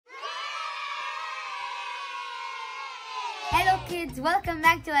kids, welcome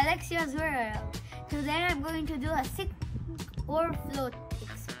back to Alexio's world. Today I'm going to do a sink or float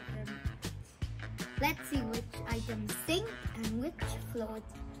experiment. Let's see which items sink and which float.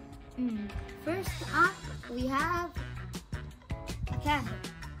 First up, we have a camera.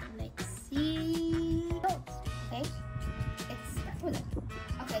 Let's see those. Okay, let's start with it.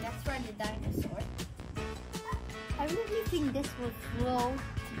 Okay, let's try the dinosaur. I really think this will float.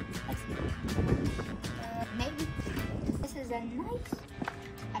 Let's see. Maybe this is a nice,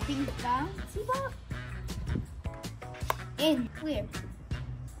 I think bouncy ball. In where?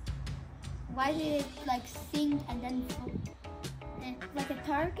 Why did it like sink and then float? Like a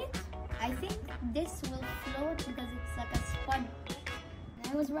target? I think this will float because it's like a sponge.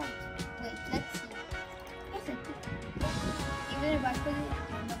 I was right. Wait, let's see. Listen. Even if I put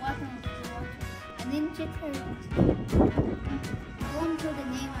it on the bottom of the water, a ninja turtle. Don't put the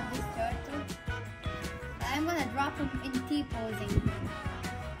name of this turtle. I'm gonna drop him in T-posing.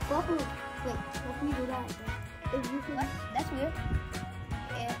 Wait, let me do that. What? That's weird.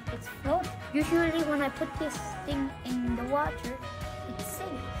 It's float. Usually when I put this thing in the water, it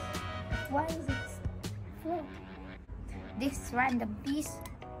sinks. Why is it float? This random piece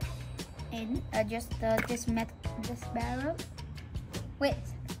in this barrel. Wait,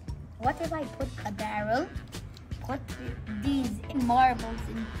 what if I put a barrel, put these marbles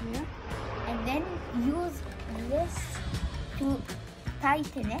in here, and then use this to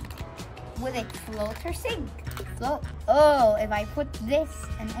tighten it? Will it float or sink? Float. Oh, if I put this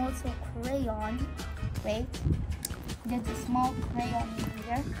and also crayon. Wait, there's a small crayon in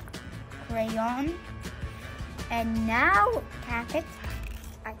here. Crayon. And now tap it.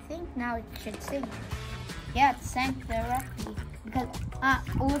 I think now it should sink. Yeah, it sank directly. Because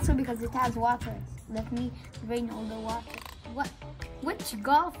also because it has water. Let me drain all the water. Which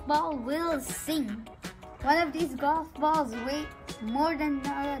golf ball will sink? One of these golf balls weighs more than the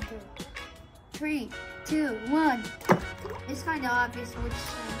other. 3, 2, 1. It's kind of obvious which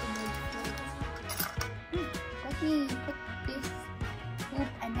one to make. Let me put this hoop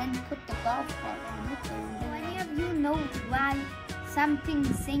and then put the golf ball on it. Do any of you know why some things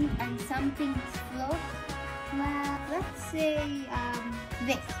sink and some things float? Well, let's say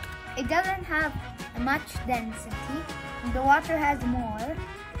this. It doesn't have much density. The water has more,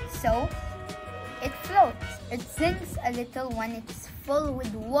 so it floats. It sinks a little when it's full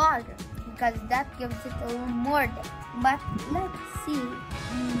with water, because that gives it a little more depth. But let's see,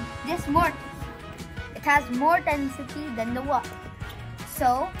 this mortar, it has more density than the water.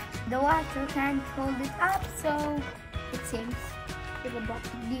 So the water can't hold it up, so it sinks to the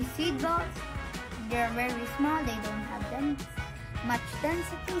bottom. These seed balls, they're very small, they don't have much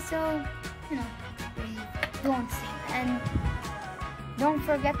density, so they don't sink. And don't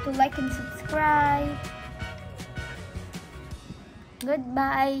forget to like and subscribe.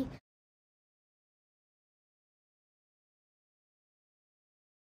 Goodbye.